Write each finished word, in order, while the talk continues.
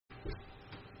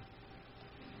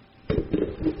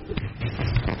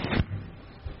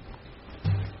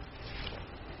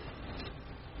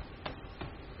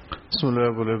بسم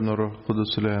الله والابن والروح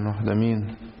القدس الاله واحد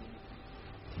امين.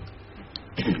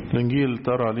 الانجيل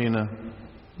طار علينا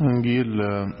انجيل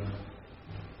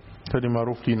تاني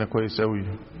معروف لينا كويس قوي،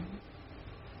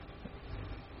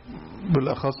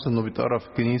 بالاخص انه بيتقرا في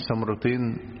الكنيسه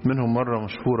مرتين، منهم مره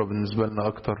مشهوره بالنسبه لنا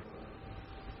اكتر،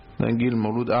 انجيل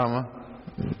المولود اعمى،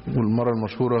 والمره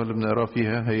المشهوره اللي بنقرا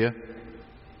فيها هي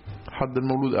حد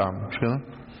المولود اعمى، مش كده؟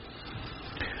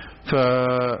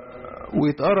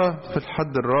 ويتقرا في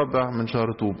الحد الرابع من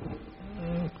شهر طوبة.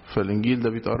 فالإنجيل ده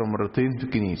بيتقرا مرتين في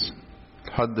الكنيسة،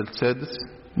 الحد السادس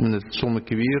من الصوم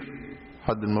الكبير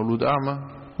حد المولود أعمى،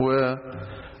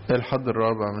 والحد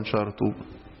الرابع من شهر طوبة.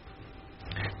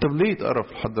 طب ليه يتقرا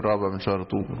في الحد الرابع من شهر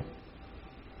طوبة؟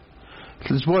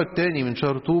 في الأسبوع الثاني من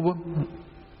شهر طوبة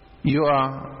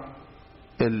يقع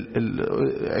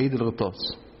عيد الغطاس.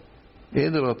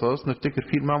 عيد الغطاس نفتكر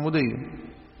فيه المعمودية،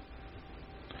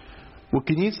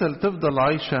 والكنيسة اللي تفضل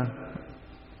عايشة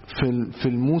في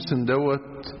الموسم دوت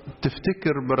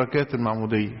تفتكر بركات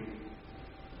المعمودية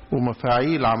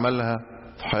ومفاعيل عملها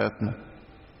في حياتنا،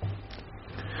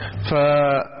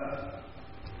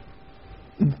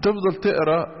 فتفضل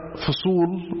تقرأ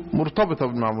فصول مرتبطة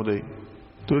بالمعمودية.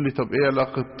 تقول لي طب ايه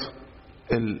علاقة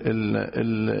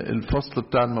الفصل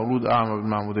بتاع المولود أعمى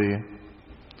بالمعمودية؟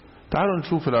 تعالوا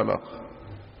نشوف العلاقة.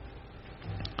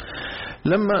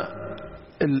 لما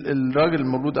الراجل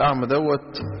المولود أعمى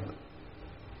دوت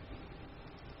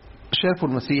شافوا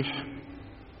المسيح،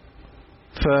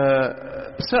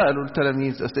 فسألوا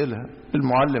التلاميذ أسئلة،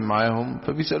 المعلم معاهم،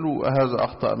 فبيسألوه أهذا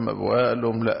أخطأ أم أبواب؟ قال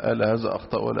لهم لا هذا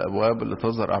أخطأ ولا أبواب اللي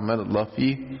تظهر أعمال الله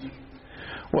فيه.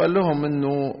 وقال لهم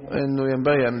إنه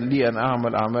ينبغي لي أن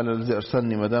أعمل أعمال الذي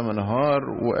أرسلني ما دام نهار،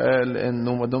 وقال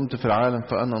إنه ما دمت في العالم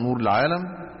فأنا نور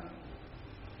العالم.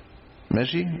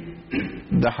 ماشي،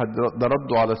 ده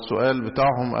ردوا على السؤال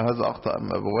بتاعهم أهذا أخطأ أم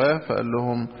أبواه؟ فقال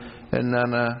لهم إن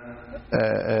أنا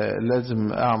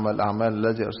لازم أعمل أعمال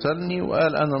الذي أرسلني،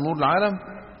 وقال أنا نور العالم.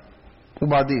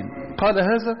 وبعدين قال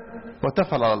هذا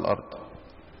وتفعل على الأرض.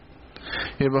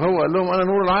 يبقى هو قال لهم أنا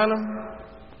نور العالم،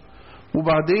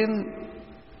 وبعدين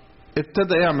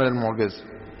ابتدى يعمل المعجزة.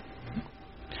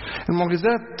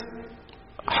 المعجزات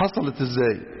حصلت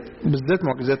إزاي؟ بالذات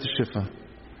معجزات الشفاء.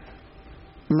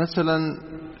 مثلا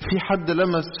في حد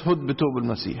لمس هد بثوب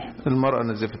المسيح، المرأة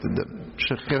نزفت الدم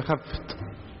خفت.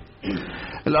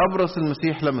 الأبرص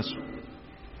المسيح لمسه.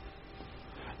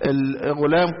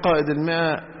 الغلام قائد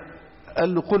 100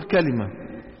 قال له قل كلمة،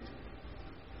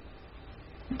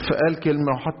 فقال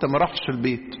كلمة وحتى ما راحش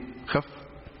البيت خف.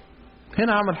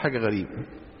 هنا عمل حاجة غريبة.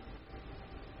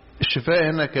 الشفاء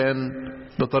هنا كان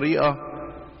بطريقة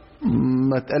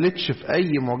ما اتقالتش في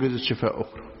أي معجزة شفاء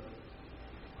أخرى.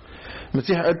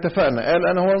 المسيح اتفقنا قال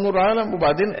أنا هو نور العالم،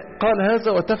 وبعدين قال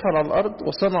هذا وتفعل على الأرض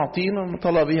وصنع طينا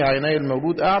وطلع به عيني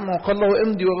المولود أعمى، وقال له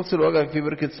امضي وغسل وجهك في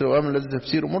بركة سلوام الذي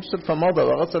تفسيره مرسل، فمضى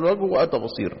وغسل وجهه وأتى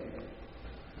بصيرا.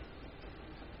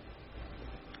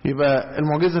 يبقى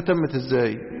المعجزة تمت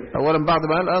ازاي؟ أولا بعد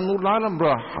ما قال أنا نور العالم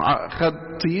راح خد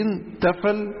طين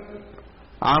تفل،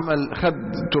 خد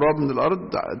تراب من الأرض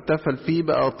تفل فيه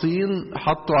بقى طين،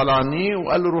 حطه على عينيه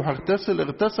وقال له روح اغتسل،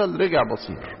 رجع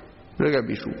بصير، رجع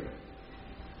بيشوف.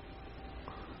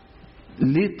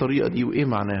 ليه الطريقة دي وإيه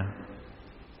معناها؟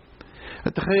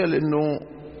 أتخيل إنه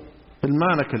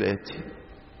المعنى كالآتي،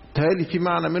 تهالي في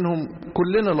معنى منهم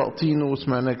كلنا لقطينه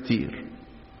وسمعناه كتير.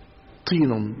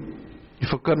 طين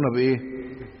يفكرنا بإيه؟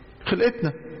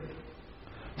 خلقتنا.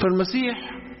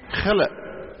 فالمسيح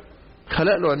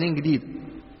خلق له عينين جديد،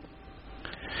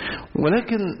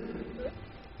 ولكن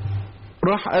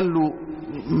راح قال له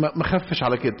ما خفش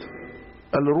على كده،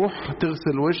 قال له روح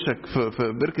تغسل وشك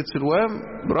في بركة سلوام.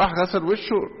 راح غسل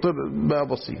وشه بقى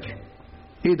بصير.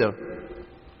 ايه ده؟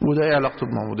 وده ايه علاقته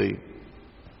بالمعمودية؟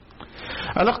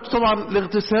 علاقته طبعا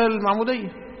لاغتسال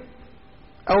المعمودية،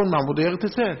 او المعمودية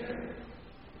اغتسال.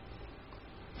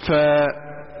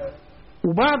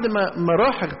 وبعد ما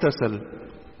راح اغتسل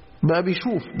بقى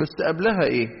بيشوف، بس قبلها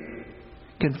ايه؟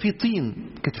 كان في طين،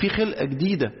 كانت في خلقة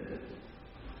جديدة.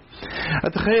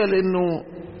 اتخيل انه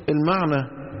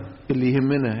المعنى اللي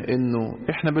يهمنا انه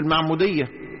احنا بالمعمودية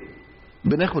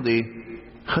بناخد ايه؟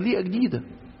 خليقة جديدة،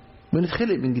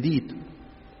 بنتخلق من جديد.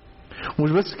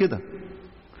 ومش بس كده،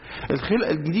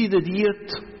 الخلقة الجديدة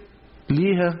ديت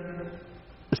ليها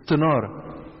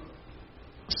استنارة.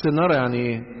 استنارة يعني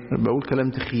ايه؟ بقول كلام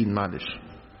تخين معلش.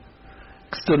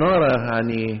 استنارة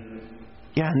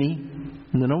يعني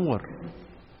ننور،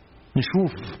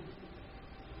 نشوف.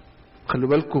 خلوا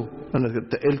بالكم انا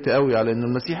تقلت قوي على ان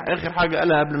المسيح اخر حاجة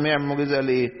قالها قبل ما يعمل معجزة قال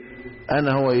ايه؟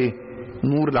 انا هو ايه؟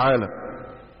 نور العالم.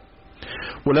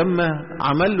 ولما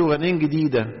عمل له عينين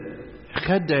جديدة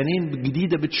خد عينين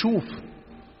جديدة بتشوف.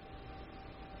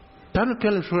 تعالوا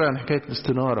نتكلم شوية عن حكاية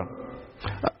الاستنارة.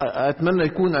 أتمنى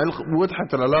يكون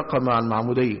وضحت العلاقة مع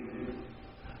المعمودية.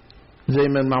 زي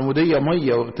ما المعمودية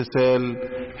مية واغتسال،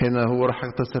 هنا هو راح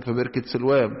اغتسل في بركة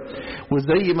سلوام.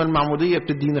 وزي ما المعمودية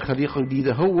بتدينا خليقة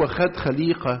جديدة، هو خد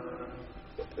خليقة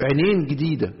عينين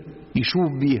جديدة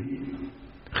يشوف بيها،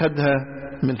 خدها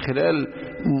من خلال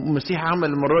المسيح. عمل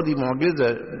المرة دي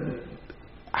معجزة،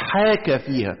 حاكى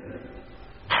فيها.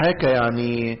 حاكى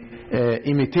يعني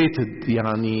imitated،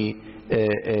 يعني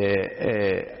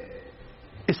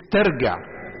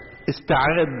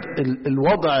استعاد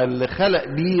الوضع اللي خلق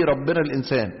بيه ربنا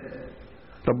الإنسان.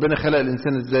 ربنا خلق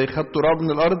الإنسان ازاي؟ خد تراب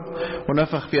من الأرض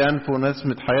ونفخ في أنفه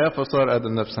نسمة حياة فصار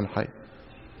آدم نفسا حية.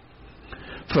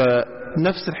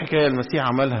 فنفس الحكاية المسيح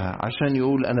عملها عشان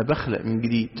يقول أنا بخلق من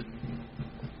جديد.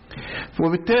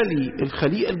 وبالتالي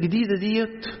الخليقة الجديدة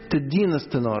ديت تدينا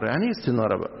استنارة. يعني ايه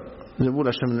استنارة بقى؟ نقول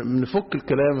عشان نفك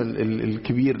الكلام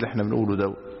الكبير اللي احنا بنقوله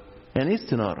ده. يعني ايه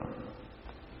استنارة؟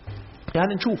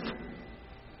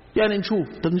 يعني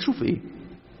نشوف. طب نشوف ايه؟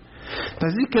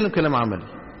 عايزين نتكلم كلام عملي.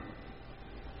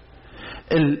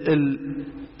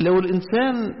 لو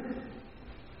الإنسان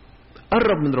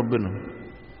قرب من ربنا،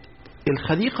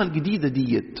 الخليقة الجديدة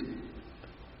ديت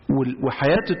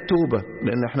وحياة التوبة،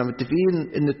 لأن احنا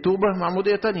متفقين ان التوبة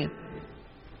معمودية تانية.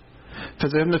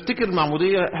 فزي ما بنفتكر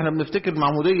المعمودية، احنا بنفتكر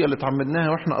المعمودية اللي اتعمدناها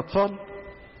واحنا أطفال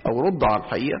أو رضع على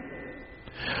الحقيقة،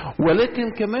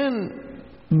 ولكن كمان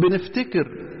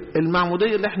بنفتكر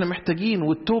المعمودية اللي احنا محتاجين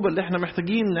والتوبة اللي احنا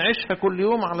محتاجين نعيشها كل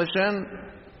يوم علشان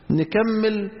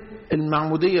نكمل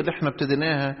المعمودية اللي احنا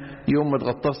ابتديناها يوم ما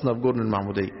اتغطسنا بجرن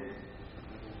المعمودية.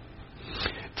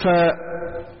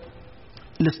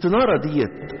 فالاستنارة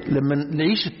ديت لما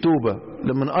نعيش التوبة،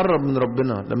 لما نقرب من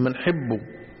ربنا، لما نحبه،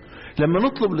 لما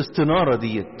نطلب الاستنارة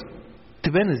ديت،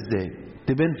 تبان ازاي؟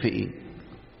 تبان في ايه؟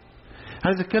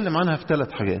 عايز اتكلم عنها في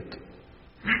 3 حاجات.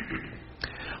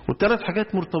 والثلاث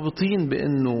حاجات مرتبطين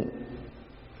بانه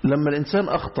لما الانسان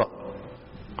اخطأ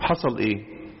حصل ايه؟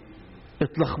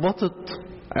 اتلخبطت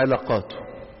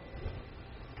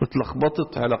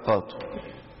علاقاته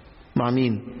مع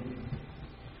مين؟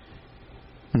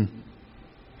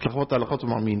 اتلخبطت علاقاته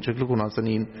مع مين؟ شكلكم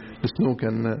نعسانين. السنو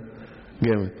كان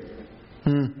جامد.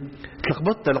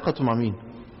 اتلخبطت علاقاته مع مين؟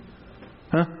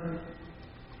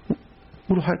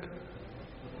 قولوا حاجة.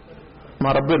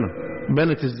 مع ربنا.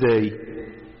 بانت ازاي؟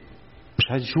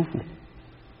 مش عايز يشوفه،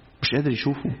 مش قادر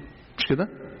يشوفه، مش كده؟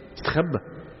 استخبى.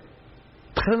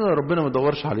 تخيل ان ربنا ما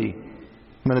دورش عليه،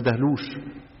 ما ندهلوش.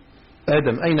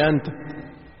 آدم أين أنت؟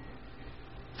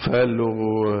 فقال له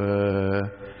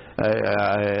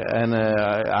أنا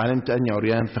علمت أني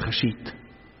عريان فخشيت.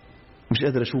 مش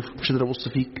قادر أشوف، مش قادر أبص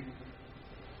فيك.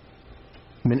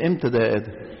 من إمتى ده يا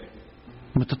آدم؟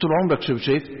 ما أنت طول عمرك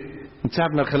شايف، من ساعة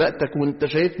ما خلقتك وأنت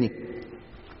شايفني.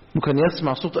 وكان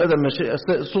يسمع صوت آدم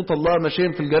صوت الله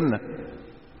ماشيين في الجنة.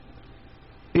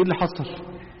 إيه اللي حصل؟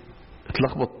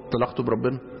 اتلخبط علاقته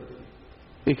بربنا.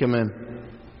 إيه كمان؟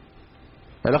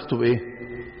 علاقته بإيه؟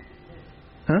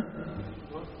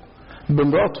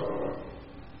 بمراته.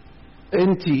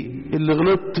 انت اللي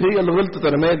غلطت، هي اللي غلطت،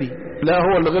 انا مالي؟ لا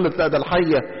هو اللي غلط، لا ده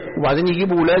الحية. وبعدين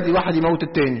يجيبوا ولادي واحد يموت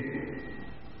التاني.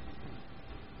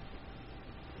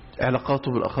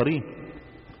 علاقاته بالاخرين.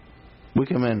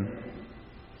 وكمان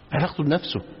علاقته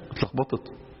بنفسه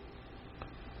اتلخبطت.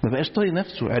 ما بقاش طايق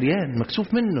نفسه، عريان،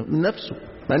 مكسوف منه، من نفسه،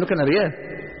 مع انه كان عريان.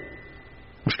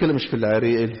 مشكلة مش في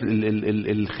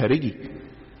الخارجي،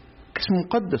 اسمه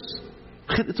مقدس،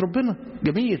 خلقة ربنا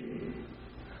جميل،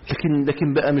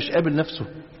 لكن بقى مش قابل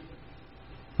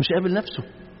نفسه.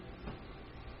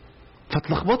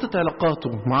 فاتلخبطت علاقاته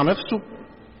مع نفسه،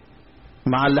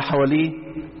 مع اللي حواليه،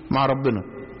 مع ربنا.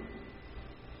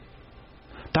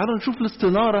 تعالوا نشوف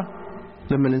الاستنارة.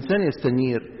 لما الإنسان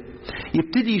يستنير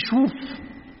يبتدي يشوف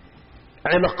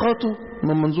علاقاته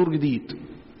من منظور جديد،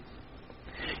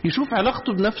 يشوف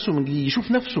علاقته بنفسه من جديد،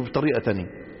 يشوف نفسه بطريقة تانية،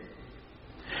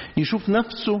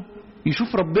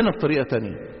 يشوف ربنا بطريقة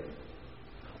تانية،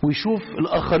 ويشوف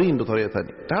الآخرين بطريقة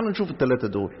تانية. تعالوا نشوف الثلاثة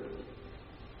دول.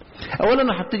 أولا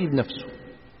أنا هبتدي بنفسه.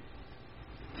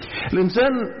 الإنسان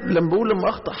لما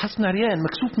أخطأ حسن عريان،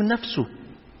 مكسوف من نفسه،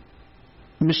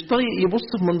 مش طايق يبص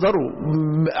في منظره،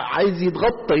 عايز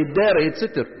يتغطى، يتدارى،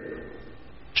 يتستر،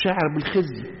 شاعر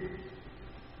بالخزي.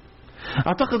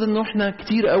 أعتقد أنه إحنا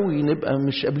كتير قوي نبقى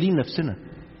مش قابلين نفسنا.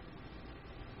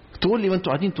 تقول لي ما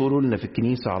انتوا قاعدين تقولوا لنا في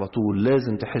الكنيسة على طول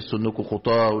لازم تحسوا انكم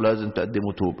خطاة ولازم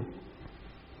تقدموا توبة.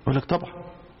 اقول لك طبعا،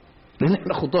 لان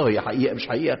احنا خطاة، هي حقيقة مش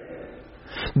حقيقة،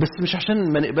 بس مش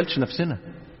عشان ما نقبلش نفسنا،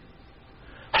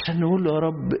 عشان نقول له يا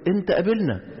رب انت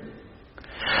قابلنا،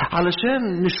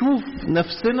 علشان نشوف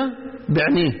نفسنا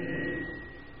بعينيه.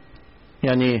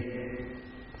 يعني ايه؟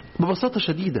 ببساطة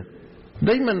شديدة.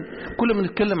 دايما كل ما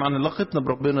نتكلم عن علاقتنا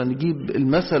بربنا نجيب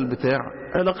المثل بتاع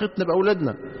علاقتنا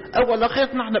بأولادنا أو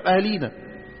علاقتنا احنا بأهالينا.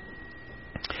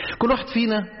 كل واحد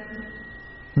فينا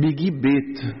بيجيب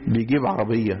بيت، بيجيب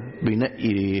عربية،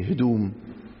 بينقي هدوم،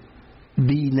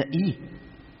 بينقيه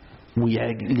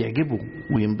ويعجبه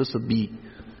وينبسط بيه.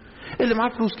 اللي معاه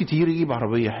فلوس كتير يجيب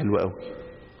عربية حلوة قوي،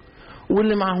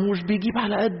 واللي معهوش بيجيب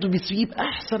على قده، بيجيب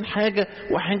أحسن حاجة،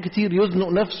 وأحيان كتير يزنق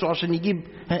نفسه عشان يجيب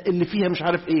اللي فيها مش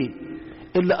عارف إيه،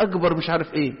 اللي أكبر مش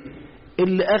عارف إيه،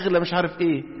 اللي أغلى مش عارف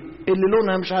إيه، اللي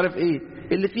لونها مش عارف إيه،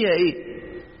 اللي فيها إيه.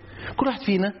 كل واحد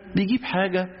فينا بيجيب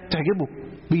حاجة تعجبه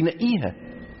بينقيها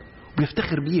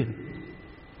وبيفتخر بيها.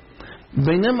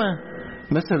 بينما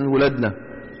مثلا ولادنا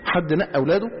حد نقى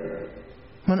أولاده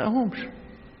ما نقاهمش،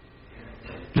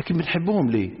 لكن بنحبهم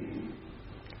ليه؟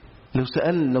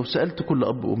 لو سألت كل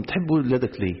أب وأم تحبوا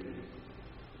ولادك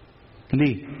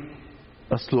ليه؟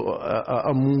 أصله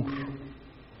أمور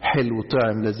حلو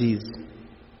طعم لذيذ،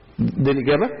 ده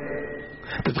الإجابة.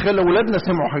 تتخيل لو ولادنا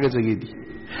سمعوا حاجة زي دي،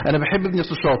 أنا بحب ابني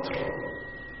أصله شاطر،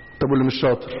 طب واللي مش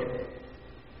شاطر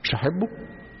مش هحبه؟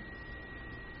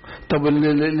 طب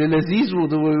اللي لذيذ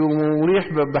ومريح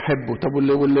بحبه، طب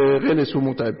واللي غلس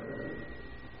ومتعب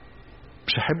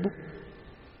مش هحبه.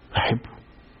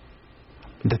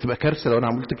 ده تبقى كارثة لو أنا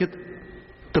عملت كده.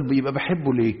 طب يبقى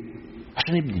بحبه ليه؟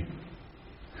 عشان ابني.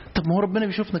 طب ما هو ربنا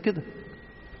بيشوفنا كده،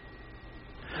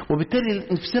 وبالتالي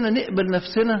نفسنا نقبل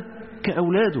نفسنا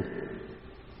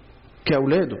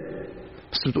كأولاده.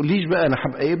 بس بتقوليش بقى أنا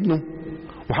هبقى ابنه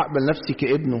وهقبل نفسي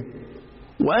كابنه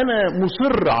وأنا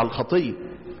مصر على الخطية.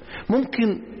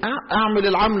 ممكن أعمل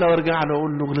العملة وارجع له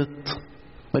أقول له غلطت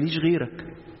ماليش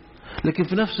غيرك، لكن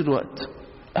في نفس الوقت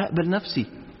أقبل نفسي.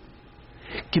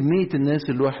 كمية الناس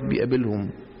اللي الواحد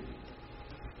بيقابلهم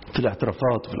في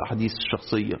الاعترافات وفي الأحاديث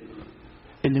الشخصية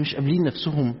اللي مش قابلين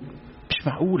نفسهم مش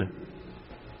معقولة.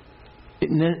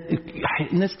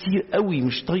 الناس كتير قوي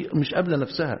مش قابلة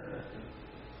نفسها.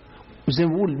 وزي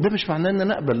ما بقول ده مش معناه ان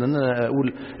انا اقبل ان انا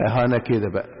اقول انا كده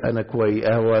بقى انا كويس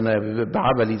انا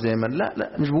بعبلي زي ما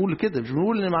لا مش بقول كده. مش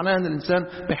بقول ان معناها ان الانسان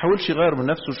ما يحاولش يغير من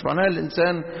نفسه، مش معناها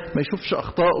الانسان ما يشوفش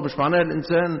اخطائه، مش معناها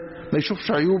الانسان ما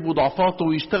يشوفش عيوبه وضعفاته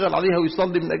ويشتغل عليها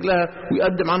ويصلي من اجلها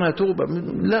ويقدم عنها توبة،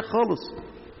 لا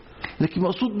خالص. لكن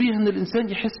مقصود بيها ان الانسان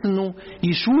يحس انه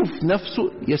يشوف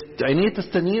نفسه، عينيه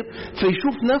تستنير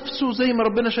فيشوف نفسه زي ما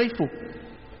ربنا شايفه.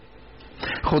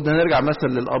 خدنا نرجع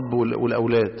مثلا للاب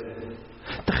والاولاد.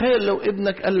 تخيل لو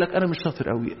ابنك قال لك انا مش شاطر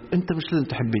قوي، انت مش لازم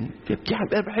تحبني. يا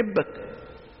حبيبي انا بحبك،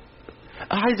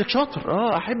 عايزك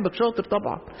شاطر، احبك شاطر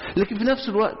طبعا، لكن في نفس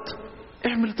الوقت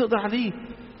اعمل اللي تقدر عليه.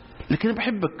 لكن انا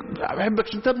بحبك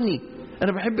عشان تبني،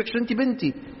 انا بحبك عشان انت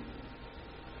بنتي.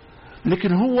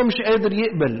 لكن هو مش قادر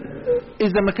يقبل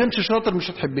اذا ما كانش شاطر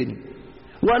مش هتحبني،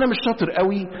 وانا مش شاطر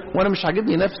قوي وانا مش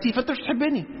عاجبني نفسي فانت مش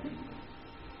هتحبني.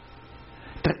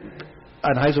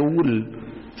 انا عايز اقول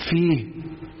فيه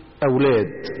أولاد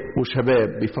وشباب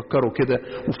بيفكروا كده،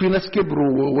 وفي ناس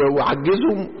كبروا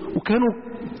وعجزهم وكانوا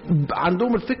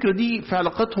عندهم الفكرة دي في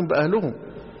علاقاتهم بأهلهم،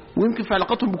 ويمكن في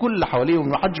علاقاتهم بكل اللي حواليهم.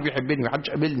 ما حدش بيحبني، ما حدش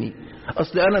قابلني،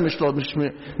 أصل أنا مش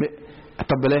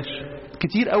طب بلاش.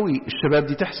 كتير قوي الشباب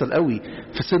دي تحصل قوي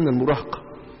في سن المراهقة،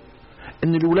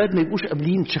 إن الولاد ما يبقوش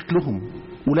قابلين شكلهم،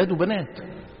 ولاد وبنات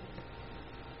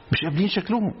مش قابلين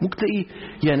شكلهم. ممكن تلاقي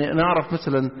يعني انا اعرف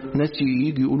مثلا ناس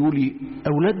يجي يقولوا لي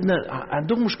اولادنا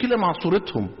عندهم مشكله مع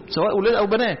صورتهم سواء اولاد او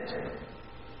بنات،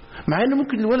 مع ان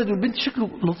ممكن الولد والبنت شكله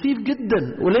لطيف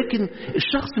جدا ولكن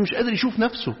الشخص مش قادر يشوف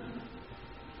نفسه.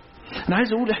 انا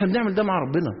عايز اقول احنا بنعمل ده مع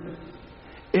ربنا،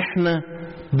 احنا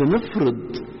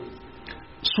بنفرض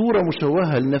صوره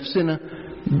مشوهه لنفسنا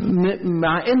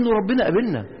مع انه ربنا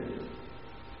قابلنا.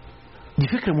 دي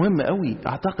فكرة مهمة قوي،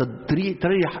 اعتقد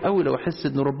تريح قوي لو احس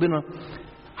ان ربنا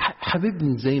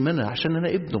حبيبني زي ما انا عشان انا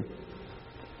ابنه.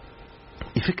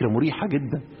 دي فكرة مريحة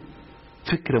جدا،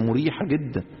 فكرة مريحة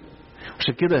جدا.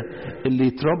 عشان كده اللي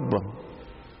يتربى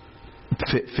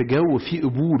في جو فيه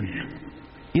قبول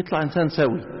يطلع انسان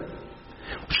سوي.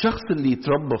 الشخص اللي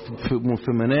يتربى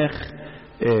في مناخ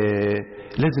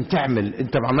لازم تعمل،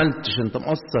 انت ما عملتش، انت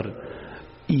مقصر،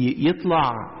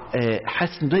 يطلع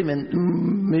حاسس دايما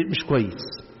مش كويس،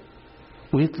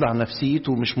 ويطلع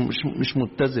نفسيته مش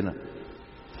متزنة.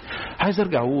 عايز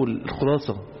ارجع اقول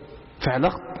الخلاصة في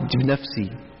علاقتي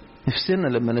بنفسي، نفسنا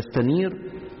لما نستنير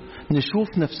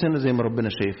نشوف نفسنا زي ما ربنا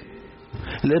شايف.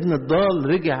 الابن الضال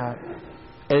رجع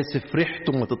آسف،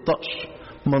 ريحته ما تطقش،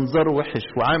 منظره وحش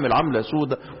وعامل عملة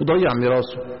سودة وضيع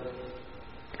ميراثه،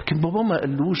 لكن بابا ما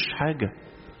قالوش حاجة،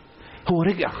 هو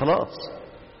رجع خلاص.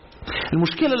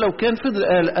 المشكلة لو كان فضل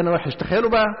قال أنا وحش. تخيلوا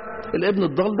بقى الابن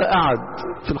الضال ده قعد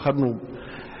في الخرنوب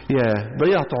يا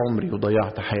ضيعت عمري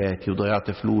وضيعت حياتي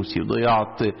وضيعت فلوسي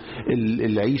وضيعت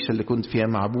العيشة اللي كنت فيها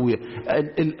مع أبويا،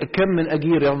 كم من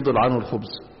أجير يفضل عنه الخبز.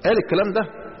 قال الكلام ده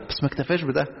بس ما اكتفاش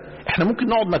بده. احنا ممكن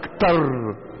نقعد نكتر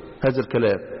هذا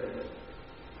الكلام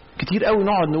كتير قوي،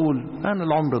 نقعد نقول انا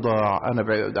العمر ضاع، انا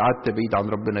قعدت بعيد عن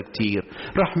ربنا كتير،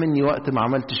 راح مني وقت ما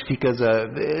عملتش فيه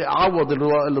كذا، عوض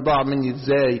اللي ضاع مني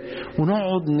ازاي.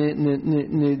 ونقعد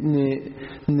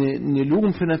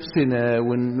نلوم في نفسنا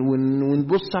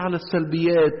ونبص على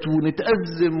السلبيات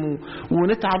ونتأزم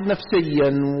ونتعب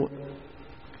نفسيا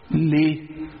ليه؟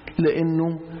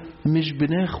 لانه مش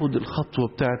بناخد الخطوة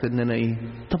بتاعت اننا ايه،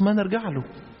 طب ما نرجع له.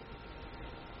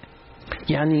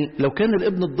 يعني لو كان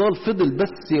الابن الضال فضل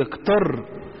بس يكتر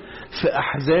في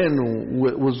أحزانه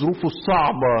وظروفه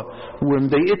الصعبة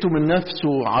ومضايقته من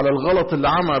نفسه على الغلط اللي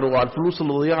عمله وعلى الفلوس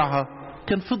اللي ضيعها،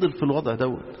 كان فضل في الوضع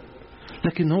دوت.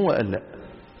 لكن هو قال لا،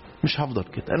 مش هفضل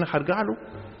كده، أنا هرجع له.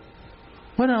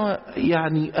 وأنا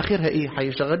يعني آخرها إيه؟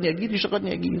 هيشغلني أجير،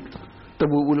 يشغلني أجير. طب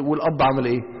والأب عمل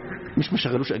إيه؟ مش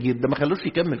مشغلوش أجير، ده ما خلوش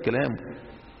يكمل كلامه،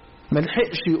 ما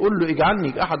لحقش يقول له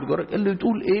اجعلني أحد جارك. قال له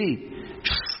تقول إيه؟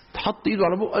 حط ايده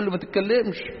على بقه قال له ما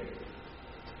تتكلمش،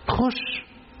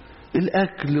 خش.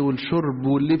 الاكل والشرب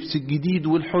واللبس الجديد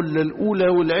والحله الاولى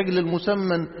والعجل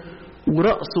المسمن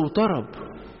ورقص وطرب،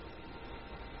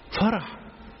 فرح،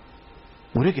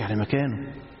 ورجع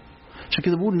لمكانه. عشان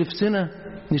كده بقول نفسنا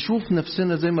نشوف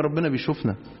نفسنا زي ما ربنا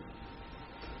بيشوفنا.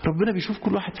 ربنا بيشوف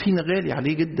كل واحد فينا غالي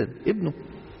عليه جدا، ابنه.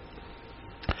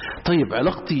 طيب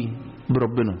علاقتي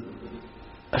بربنا،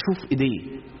 اشوف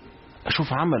ايديه،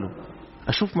 اشوف عمله،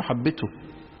 أشوف محبته.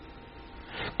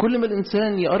 كل ما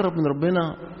الإنسان يقرب من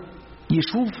ربنا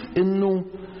يشوف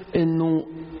إنه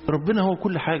ربنا هو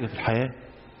كل حاجة في الحياة،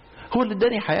 هو اللي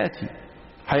اداني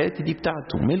حياتي دي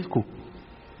بتاعته، ملكه.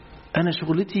 أنا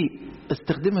شغلتي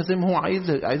استخدمها زي ما هو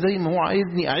عايزها، زي ما هو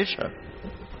عايزني أعيشها.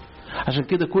 عشان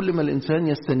كده كل ما الإنسان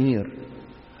يستنير،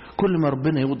 كل ما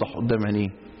ربنا يوضح قدام عينيه،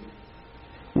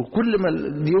 وكل ما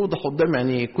يوضح قدام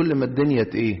عينيه كل ما الدنيا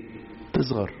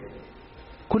تصغر.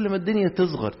 كل ما الدنيا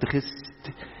تصغر تخس،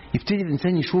 يبتدي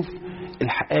الإنسان يشوف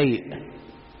الحقائق.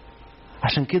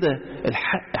 عشان كده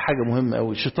الحق حاجة مهمة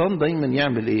قوي. الشيطان دايما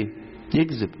يعمل ايه؟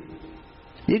 يكذب،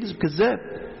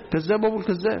 كذاب أبو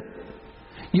الكذاب.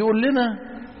 يقول لنا،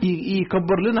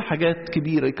 يكبر لنا حاجات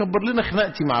كبيرة، يكبر لنا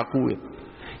خناقتي مع أخويا،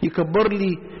 يكبر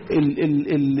لي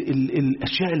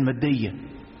الأشياء المادية،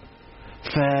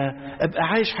 فأبقى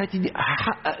عايش حياتي دي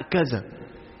هحقق كذا،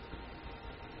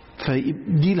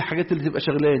 فدي الحاجات اللي تبقى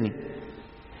شغلاني.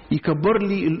 يكبر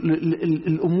لي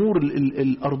الأمور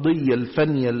الأرضية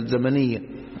الفانية الزمنية.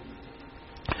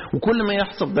 وكل ما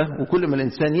يحصل ده وكل ما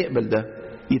الإنسان يقبل ده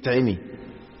يتعمي،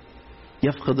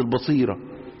 يفقد البصيرة،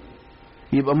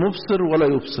 يبقى مبصر ولا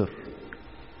يبصر.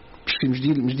 مش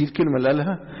دي الكلمة اللي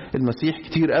قالها المسيح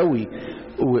كتير قوي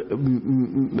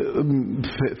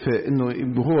في انه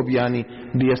هو يعني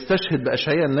بيستشهد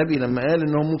بأشعياء النبي لما قال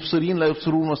انهم مبصرين لا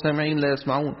يبصرون وسامعين لا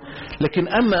يسمعون. لكن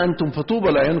اما انتم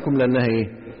فطوبى لعيونكم لانها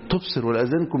تبصر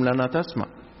ولاذانكم لانها تسمع.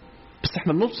 بس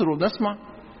احنا بنبصر ونسمع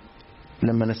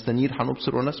لما نستنير،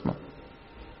 هنبصر ونسمع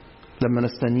لما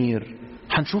نستنير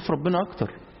هنشوف ربنا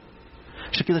اكتر.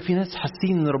 عشان كده في ناس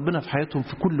حاسين ان ربنا في حياتهم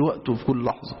في كل وقت وفي كل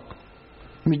لحظة.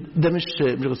 ده مش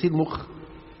غسيل مخ،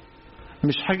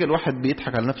 مش حاجة الواحد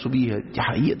بيضحك على نفسه بيها، دي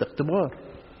حقيقة، ده اختبار.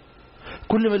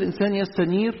 كل ما الإنسان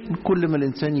يستنير كل ما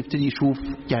الإنسان يبتدي يشوف.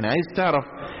 يعني عايز تعرف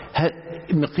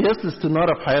مقياس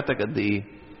الاستنارة في حياتك قد ايه؟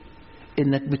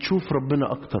 انك بتشوف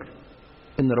ربنا اكتر،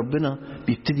 ان ربنا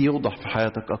بيبتدي يوضح في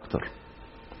حياتك اكتر.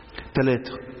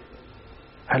 3،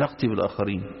 علاقتي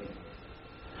بالآخرين.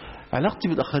 علاقتي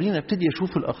بالآخرين ابتدي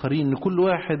اشوف الآخرين، ان كل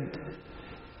واحد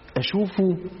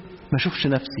اشوفه ما اشوفش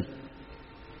نفسي.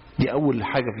 دي اول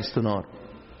حاجة في الاستنارة،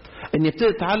 اني ابتدي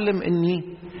اتعلم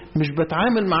اني مش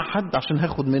بتعامل مع حد عشان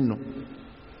هاخد منه.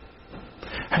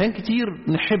 احيان كتير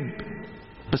نحب،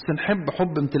 بس نحب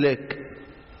حب امتلاك،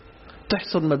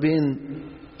 تحصل ما بين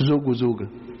زوج وزوجة،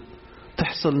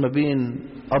 تحصل ما بين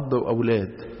اب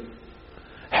واولاد.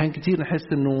 احيان كتير نحس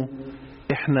انه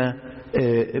احنا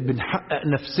بنحقق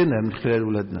نفسنا من خلال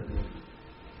اولادنا.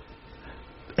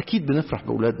 اكيد بنفرح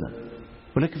باولادنا،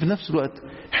 ولكن في نفس الوقت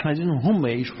احنا عايزينهم هم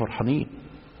يعيشوا فرحانين.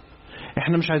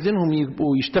 احنا مش عايزينهم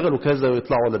يبقوا يشتغلوا كذا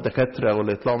ويطلعوا ولا دكاترة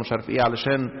ولا يطلعوا مش عارف ايه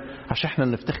عشان احنا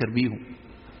نفتخر بيهم.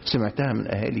 سمعتها من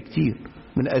اهالي كتير،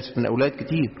 من اولاد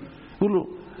كتير يقولوا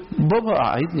بابا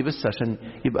عايزني بس عشان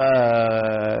يبقى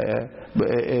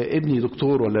ابني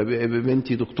دكتور ولا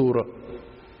بنتي دكتورة،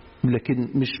 لكن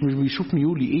مش بيشوف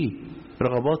ميولي ايه،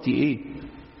 رغباتي ايه.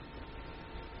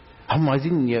 هم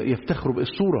عايزين يفتخروا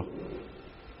بالصورة،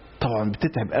 طبعا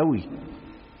بتتعب قوي.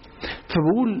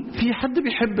 فبقول في حد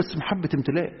بيحب بس محبة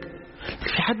امتلاك،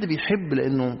 في حد بيحب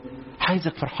لأنه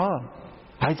عايزك فرحان،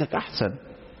 عايزك أحسن.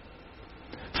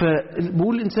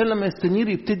 فبقول الإنسان لما يستنير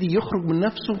يبتدي يخرج من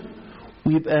نفسه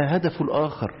ويبقى هدفه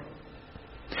الآخر.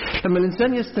 لما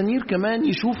الإنسان يستنير كمان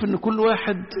يشوف إن كل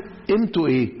واحد قيمته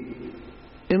إيه؟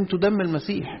 قيمته دم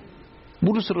المسيح.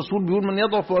 بولس الرسول بيقول من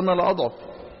يضعف وأنا لا أضعف،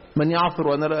 من يعثر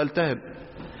وأنا لا ألتهب.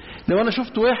 لو أنا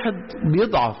شفت واحد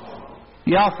بيضعف،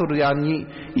 يعثر يعني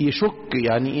يشك،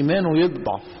 يعني إيمانه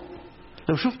يضعف،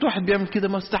 لو شفت واحد بيعمل كده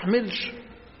ما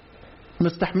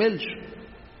استحملش.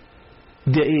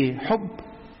 ده إيه؟ حب.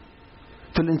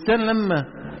 فالإنسان لما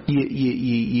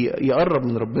يقرب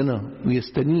من ربنا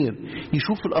ويستنير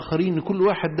يشوف الآخرين إن كل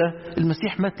واحد ده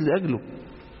المسيح مات لأجله.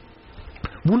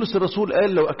 بولس الرسول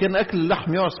قال لو كان أكل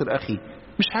اللحم يعصر أخي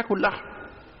مش هاكل لحم،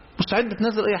 مستعد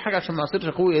تنزل أي حاجة عشان ما يعصرش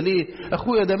أخويا. ليه؟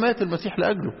 أخويا ده مات المسيح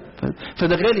لأجله.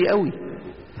 فده غالي قوي،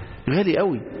 غالي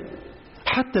قوي.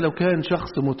 حتى لو كان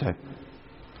شخص متعب،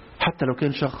 حتى لو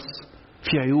كان شخص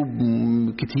في عيوب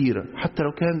كتيرة، حتى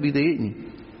لو كان بيضايقني،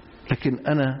 لكن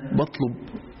أنا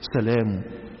بطلب سلامه،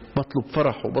 بطلب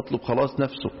فرحه، بطلب خلاص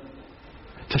نفسه.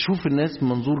 فأشوف الناس من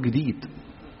منظور جديد،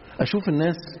 أشوف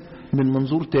الناس من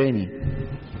منظور تاني.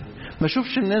 ما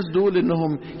أشوفش الناس دول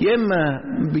إنهم يا إما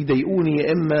بيضايقوني،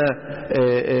 يا إما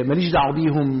ماليش دعوة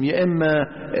بيهم، يا إما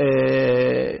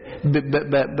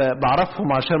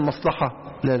بعرفهم عشان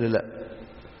مصلحة. لا لا لا،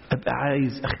 أبقى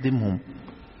عايز أخدمهم،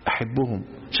 أحبهم.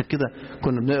 عشان كده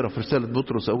كنا بنقرأ في رسالة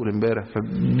بطرس أول امبارح،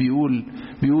 فبيقول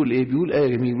إيه؟ بيقول آية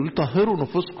جميلة، بيقول طهروا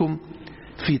نفوسكم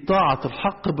في طاعة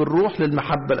الحق بالروح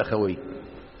للمحبة الأخوية.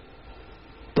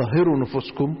 طهروا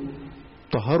نفوسكم،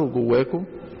 طهروا جواكم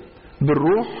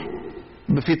بالروح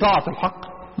في طاعة الحق،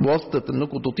 بواسطة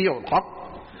أنكم تطيعوا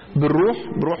الحق بالروح،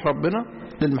 بروح ربنا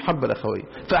للمحبة الأخوية.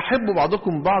 فأحبوا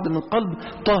بعضكم بعض من قلب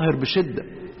طاهر بشدة.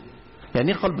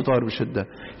 يعني ايه قلب طاهر بشدة؟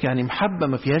 يعني محبة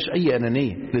ما فيهاش أي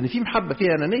أنانية، لأن في محبة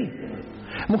فيها أنانية.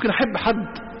 ممكن أحب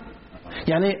حد،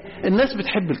 يعني الناس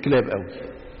بتحب الكلاب قوي،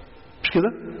 مش كده؟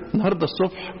 النهاردة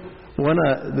الصبح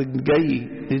وأنا جاي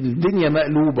الدنيا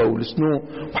مقلوبة والسنو،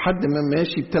 وحد ما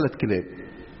ماشي ب3 كلاب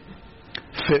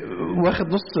واخد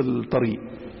نص الطريق،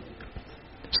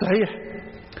 صحيح؟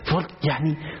 فقلت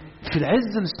يعني في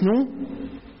العز السنو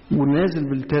ونازل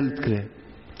ب3 كلاب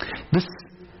بس.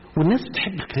 والناس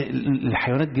بتحب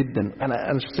الحيوانات جدا.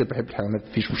 انا شخصيا بحب الحيوانات،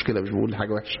 مفيش مشكله، مش بقول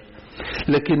حاجه وحشه،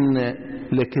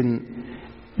 لكن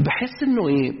بحس انه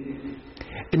ايه،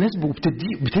 الناس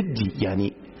بتدي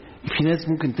يعني. في ناس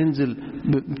ممكن تنزل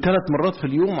 3 مرات في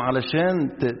اليوم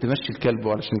علشان تمشي الكلب،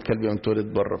 وعلشان الكلب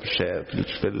ينطرد بره في الشارع،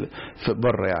 في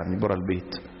بره، يعني بره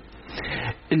البيت.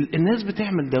 الناس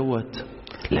بتعمل دوت،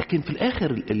 لكن في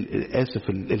الاخر اسف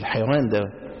الحيوان ده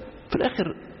في الاخر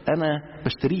انا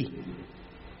بشتريه،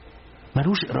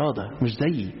 ملوش إرادة، مش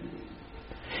زيي.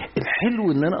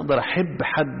 الحلو إن أنا أقدر أحب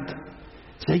حد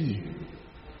زيي.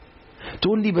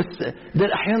 تقول لي بس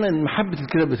ده أحيانا محبة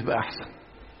الكلاب بتبقى أحسن.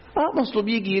 مصله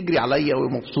بيجي يجري عليا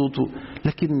ومبسوط،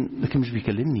 لكن مش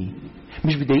بيكلمني،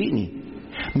 مش بيضايقني،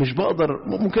 مش بقدر،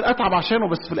 ممكن أتعب عشانه،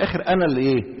 بس في الآخر أنا اللي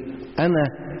إيه؟ أنا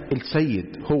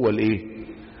السيد، هو اللي إيه؟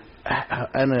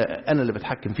 أنا اللي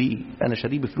بتحكم فيه، أنا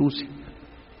شريب فلوسي،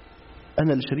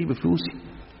 أنا اللي شريب فلوسي.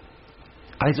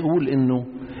 عايز أقول إنه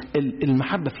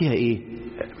المحبة فيها إيه؟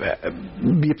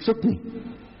 بيبسطني.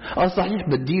 صحيح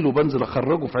بديله، بنزل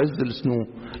أخرجه في عز السنو،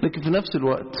 لكن في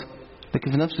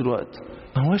نفس الوقت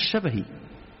ما هوش شبهي.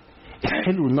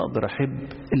 الحلو إن أقدر أحب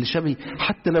اللي شبهي،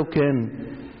 حتى لو كان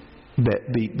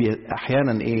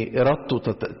أحيانا إيه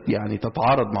إرادته يعني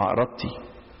تتعارض مع إرادتي.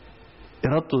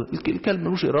 إرادته، الكلب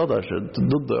ملوش إرادة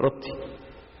ضد إرادتي.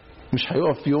 مش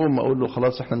هيقف في يوم أقول له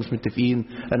خلاص إحنا مش متفقين،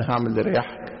 أنا هعمل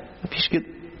لرياحك. مفيش كده،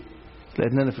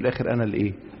 لأن أنا في الآخر أنا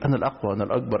الإيه؟ أنا الأقوى، أنا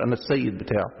الأكبر، أنا السيد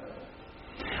بتاعه.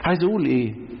 عايز أقول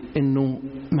إيه؟ إنه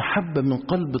محبة من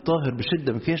قلب طاهر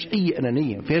بشدة، ما فيهاش أي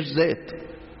أنانية، ما فيهاش ذات.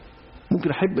 ممكن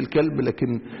أحب الكلب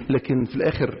لكن في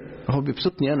الآخر هو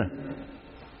بيبسطني أنا.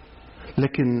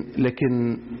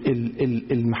 لكن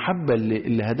المحبة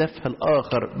اللي هدفها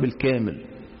الآخر بالكامل،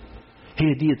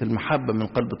 هي ديت المحبة من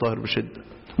قلب طاهر بشدة.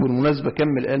 والمناسبة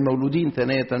كمل قال مولودين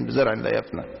ثانية بزرع لا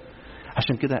يفنى.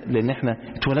 عشان كده لأن احنا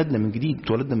اتولدنا من جديد،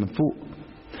 اتولدنا من فوق.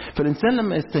 فالإنسان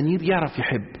لما يستنير يعرف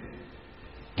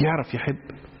يحب.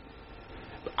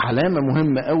 علامة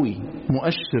مهمة قوي،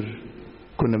 مؤشر.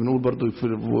 كنا بنقول برضو في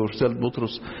رسالة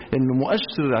بطرس إنه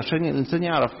مؤشر عشان الإنسان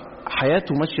يعرف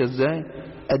حياته ماشية إزاي،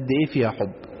 قد إيه فيها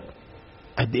حب،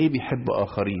 قد إيه بيحب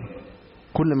آخرين.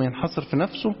 كل ما ينحصر في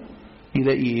نفسه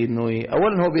يلاقي إنه إيه؟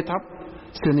 أولا هو بيتعب،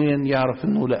 ثانيا يعرف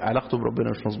إنه لا، علاقته بربنا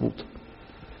مش مظبوطة.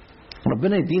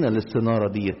 ربنا يدينا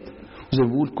الاستنارة ديت، زي ما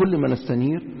بقول كل ما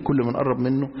نستنير كل ما نقرب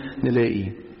منه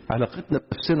نلاقي علاقتنا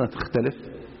بنفسنا تختلف،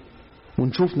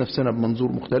 ونشوف نفسنا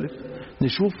بمنظور مختلف،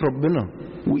 نشوف ربنا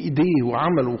وإيديه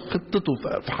وعمله وخطته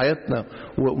في حياتنا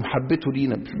ومحبته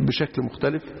لينا بشكل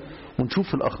مختلف،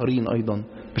 ونشوف الآخرين أيضا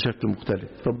بشكل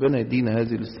مختلف. ربنا يدينا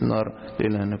هذه الاستنارة،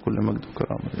 لإلهنا كل مجد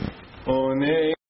وكرامة.